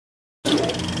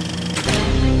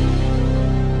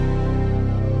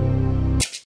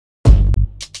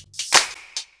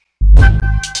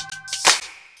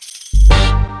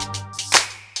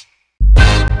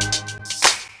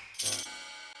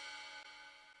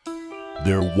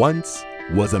There once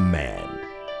was a man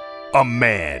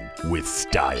with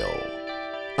style,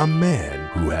 a man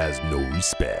who has no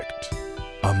respect,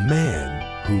 a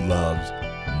man who loves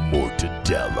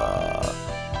mortadella.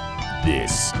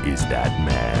 This is that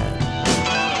man,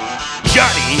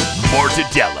 Johnny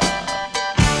Mortadella.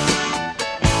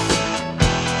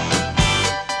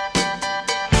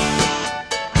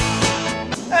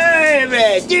 Hey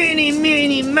man, teeny,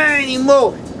 meeny, miny,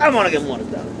 mo. I wanna get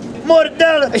mortadella.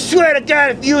 Mortadella, I swear to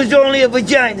God, if you was only a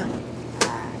vagina.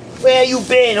 Where you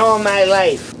been all my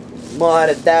life?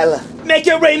 Mortadella. Make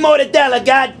it rain mortadella,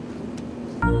 God.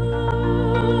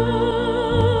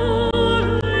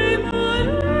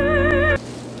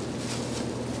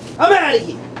 I'm out of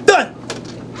here. Done.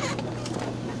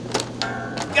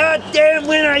 God damn,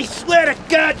 when I swear to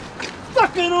God,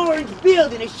 fucking orange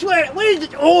building, I swear to, what is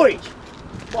it, orange?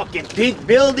 Fucking pink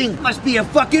building? Must be a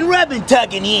fucking rubbing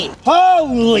tug in here.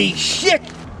 Holy shit!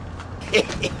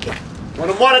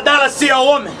 Quando Mortadella sia a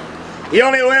woman, he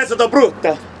only wears the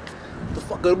brutta. The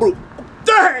fucking brute.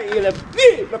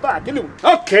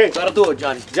 Okay. Gotta do it,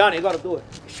 Johnny. Johnny, you gotta do it.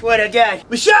 I swear to God.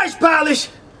 Massage parlors,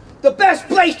 the best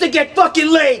place to get fucking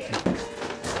laid.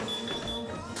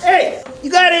 Hey,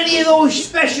 you got any of those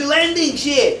special endings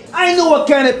here? I know what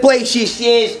kind of place this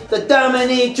is. The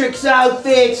dominatrix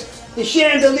outfits, the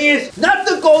chandeliers.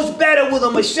 Nothing goes better with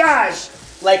a massage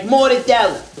like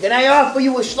mortadella. Can I offer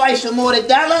you a slice of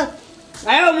mortadella?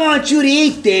 I don't want you to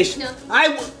eat this. No.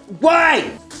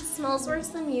 Why? It smells worse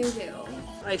than you do.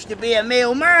 I used to be a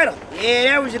male model. Yeah,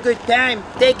 that was a good time.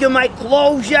 Taking my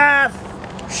clothes off,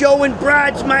 showing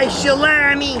broads my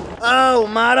salami. Oh,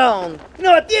 Maron. You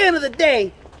know, at the end of the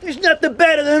day, there's nothing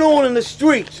better than owning the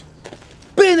streets.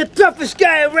 Being the toughest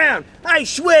guy around. I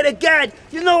swear to God,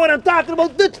 you know what I'm talking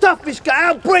about? The toughest guy.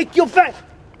 I'll break your face.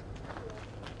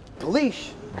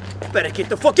 Police, better get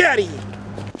the fuck out of here.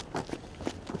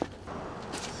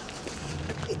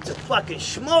 It's a fucking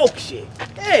smoke shit.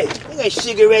 Hey, I got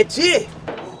cigarettes here.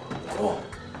 Oh.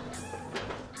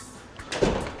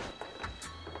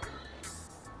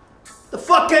 The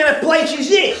fuck kind of place is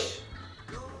this?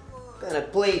 What kind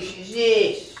of place is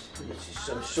this? This is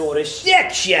some sort of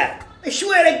sex shop. I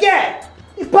swear to God,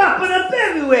 they're popping up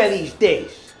everywhere these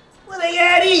days. What they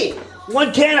got here?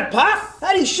 One can of pop?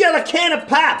 How do you sell a can of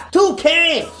pop? 2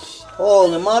 cans.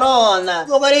 Holy Madonna,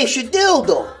 look at this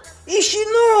dildo. It's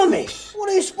enormous. What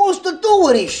are you supposed to do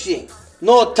with this thing?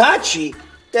 No touchy?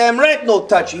 Damn right no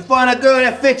touchy. You find a girl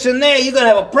that fits in there, you're gonna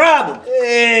have a problem.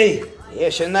 Hey,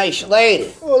 here's a nice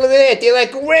lady. Oh, look at that, they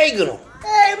like oregano.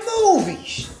 Hey,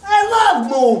 movies. I love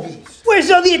movies. Where's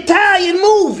all the Italian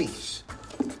movies?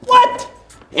 What?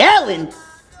 Ellen?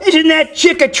 Isn't that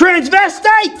chick a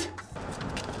transvestite?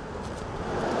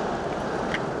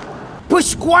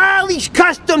 Pasquale's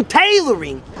Custom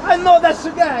Tailoring. I know that's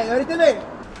the guy, right there.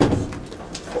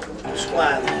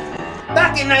 Pasquale.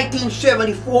 Back in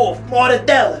 1974,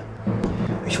 Mortadella.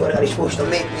 I swear he's supposed to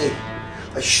make me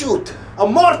a suit. A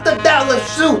Mortadella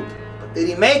suit. But did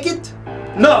he make it?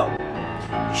 No.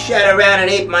 He sat around and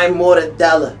ate my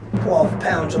Mortadella. 12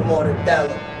 pounds of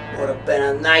Mortadella. Would have been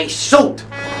a nice suit.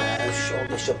 I'll show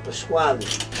this to Pasquale.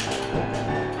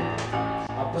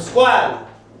 Pasquale.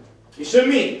 It's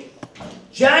me.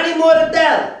 Johnny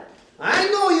Mortadella. I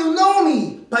know you know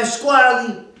me,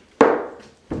 Pasquale.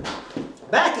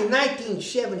 Back in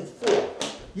 1974,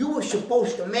 you were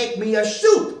supposed to make me a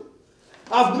suit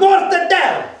of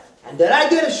Mortadella. And did I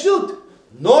get a suit?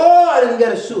 No, I didn't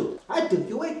get a suit. I think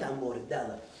you ate that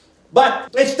Mortadella. But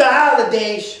it's the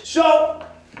holidays, so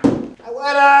I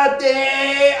went out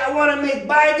there. I want to make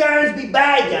bygones be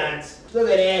bygones. Look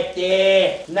at that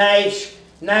there.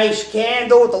 Nice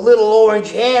candle with a little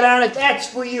orange head on it. That's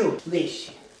for you.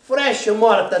 Listen, fresh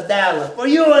mortadella for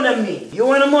you and me. You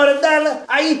want a mortadella?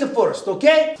 I eat it first,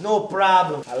 okay? No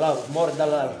problem. I love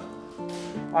mortadella.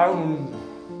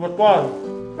 What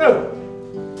one?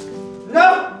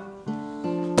 No?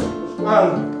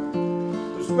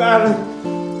 Pasquale.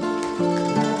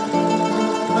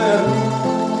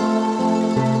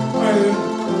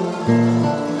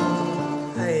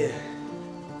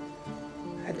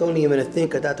 I don't even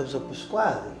think that was a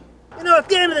Pasquale. You know, at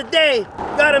the end of the day, you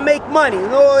gotta make money. You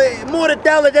know,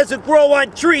 mortadella doesn't grow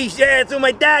on trees. Yeah, that's what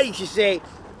my dad used to say.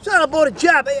 It's not about a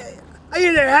job. I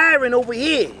hear they're hiring over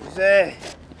here.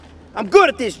 I'm good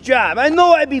at this job. I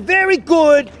know I'd be very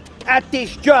good at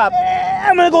this job.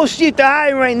 I'm gonna go see if they're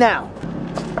hiring right now.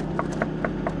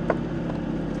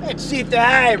 Let's see if they're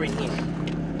hiring here.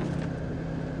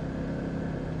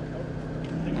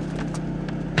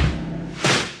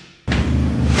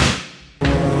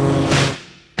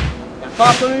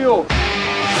 Talking to you.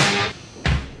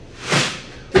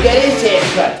 To get his hair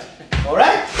cut. All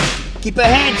right? Keep your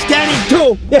hands standing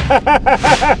too.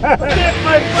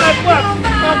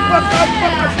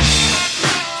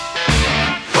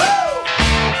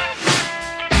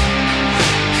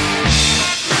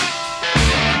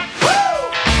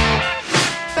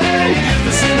 Hey!